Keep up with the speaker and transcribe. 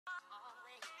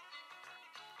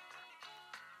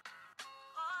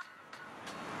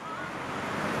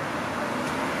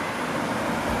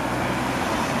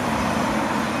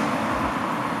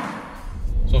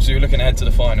obviously we're looking ahead to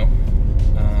the final.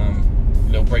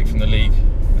 Little break from the league,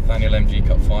 Nathaniel MG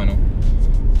Cup final.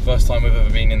 First time we've ever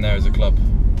been in there as a club.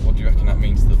 What do you reckon that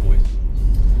means to the boys?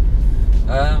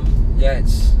 Yeah,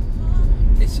 it's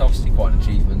obviously quite an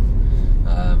achievement.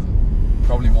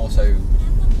 Probably more so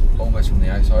almost from the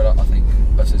outside. I think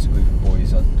us as a group of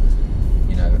boys,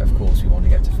 you know, of course we want to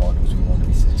get to finals, we want to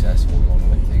be successful, we want to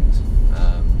win things.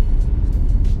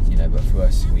 You know, but for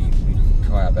us, we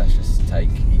try our best just to take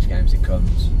each game as it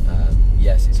comes.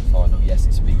 Yes, it's a final. Yes,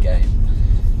 it's a big game.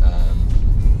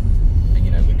 And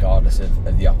you know, regardless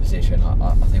of the opposition,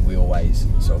 I think we always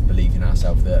sort of believe in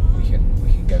ourselves that we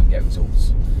can go and get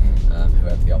results,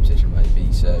 whoever the opposition may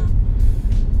be. So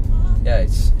yeah,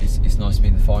 it's nice to be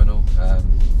in the final.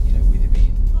 You know, with it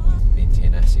being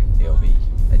TNS, it'll be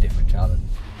a different challenge.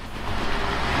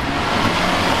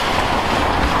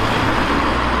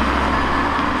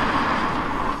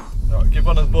 Give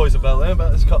one of the boys a bell there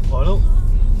about this cup final.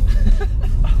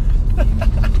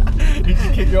 You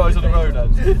just keep your eyes on the road,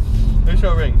 lads. Who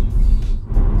shall I ring?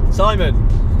 Simon!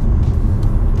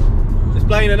 It's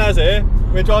Blaine and Az here.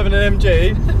 We're driving an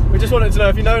MG. We just wanted to know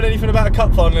if you know anything about a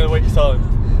cup final in a week's time.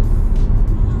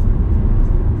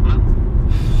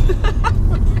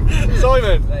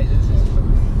 Simon!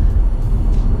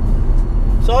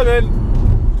 Simon!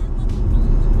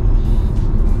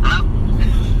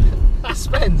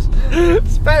 Spence.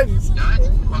 Spence!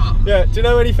 What? Yeah, do you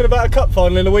know anything about a cup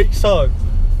final in a week's time?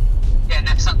 Yeah,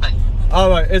 next Sunday. Oh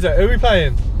right, is it? Who are we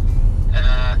playing?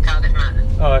 Cardiff, man.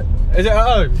 Alright, is it at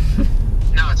home?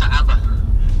 No, it's at Aber.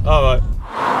 Alright.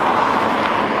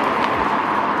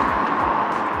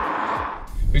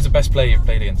 Who's the best player you've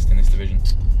played against in this division?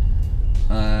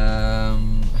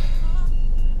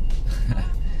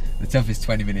 The toughest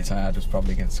 20 minutes I had was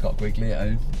probably against Scott Quigley at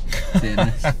home.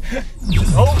 TNS.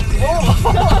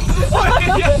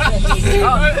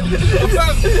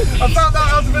 I found that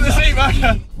out of the seat,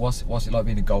 man. What's it like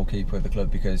being a goalkeeper at the club?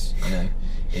 Because you know,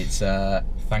 it's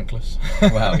Thankless.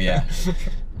 well, yeah.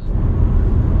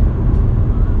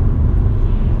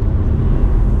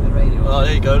 Oh,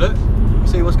 there you go, look.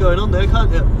 See what's going on there,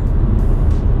 can't you?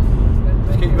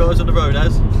 Keep your eyes on the road,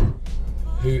 Az.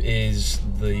 Who is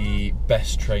the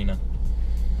best trainer?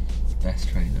 Best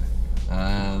trainer.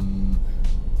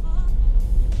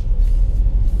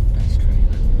 Best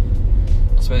trainer.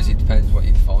 I suppose it depends what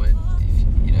you define.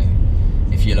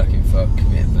 If you're looking for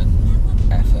commitment,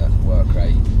 effort, work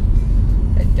rate,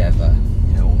 endeavour,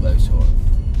 you know, all those sort of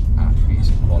attributes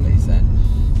and qualities, then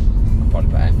I'd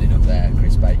probably put Emlyn up there,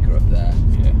 Chris Baker up there.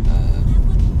 Yeah.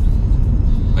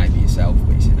 Maybe yourself,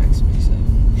 but you sit next to me, so.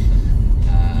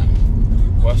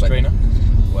 Worst trainer?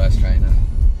 Worst trainer.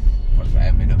 Probably put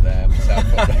Emlyn up there, myself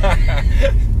up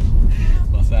there.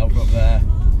 Myself up there.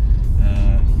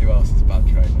 Who else is a bad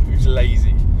trainer? Who's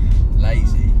lazy?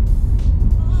 Lazy.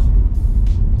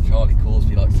 Charlie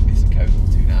Corsby likes to miss a code or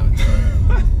two now and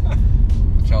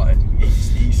then. Charlie,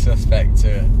 he's suspect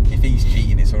to, if he's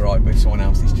cheating it's alright, but if someone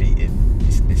else is cheating,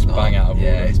 it's not. Bang out of order.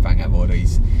 Yeah, it's bang out of order.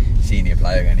 He's senior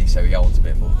player and so he holds a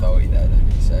bit of authority there,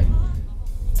 don't he? So,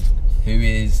 who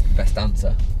is the best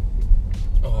dancer?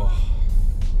 Oh,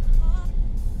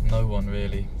 no one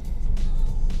really.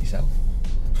 Yourself?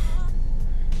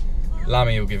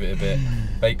 Lammy will give it a bit.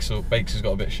 Bakes has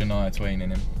got a bit of Shania Twain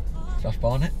in him. Josh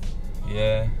Barnett?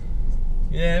 Yeah.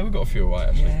 Yeah, we've got a few alright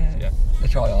actually. Yeah. They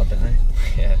try hard, don't they?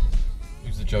 Yeah.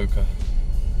 Who's the joker?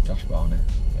 Josh Barnett.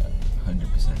 Yeah.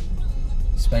 100%.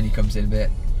 Spenny comes in a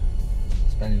bit.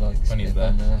 Spenny likes When he's a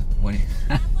bit there. When he,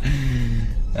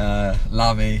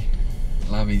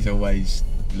 Lammy's always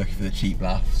looking for the cheap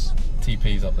laughs.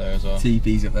 TP's up there as well.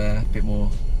 TP's up there, a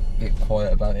bit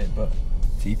quiet about it, but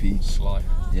TP. Sly.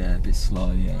 Yeah, a bit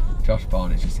sly, yeah. Josh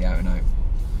Barnett's just the out and out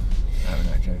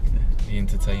joker. The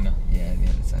entertainer. Yeah, the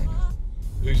entertainer.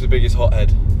 Who's the biggest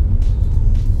hothead?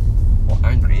 What,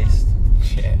 angriest?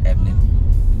 Yeah. Emlyn.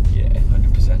 Yeah.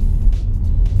 100%.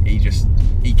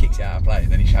 He kicks it out of play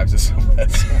and then he shouts at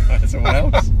someone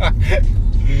else. I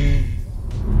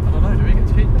don't know, do we get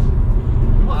to keep them?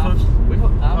 We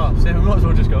might as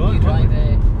well just go on.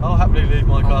 I'll happily leave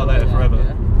my car there forever.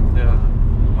 Yeah.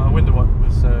 My window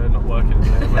was not working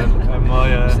at the moment, and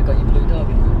my Still got your blue dog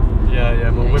in there?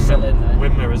 yeah, my Yeah,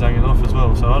 wind mirror's hanging off as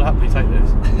well, so I'd happily take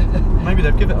this. Maybe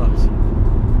they'd give it us.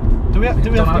 Do we have to?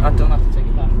 I don't have to take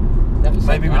it back. They have to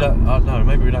Maybe we don't. No,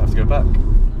 maybe we don't have to go back.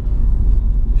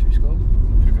 Should we score?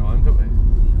 Could go home, couldn't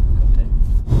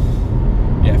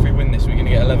we? Yeah, if we win this we're going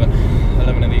to get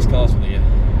 11 of these cars for the year.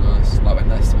 Nice, like when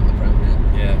Leicester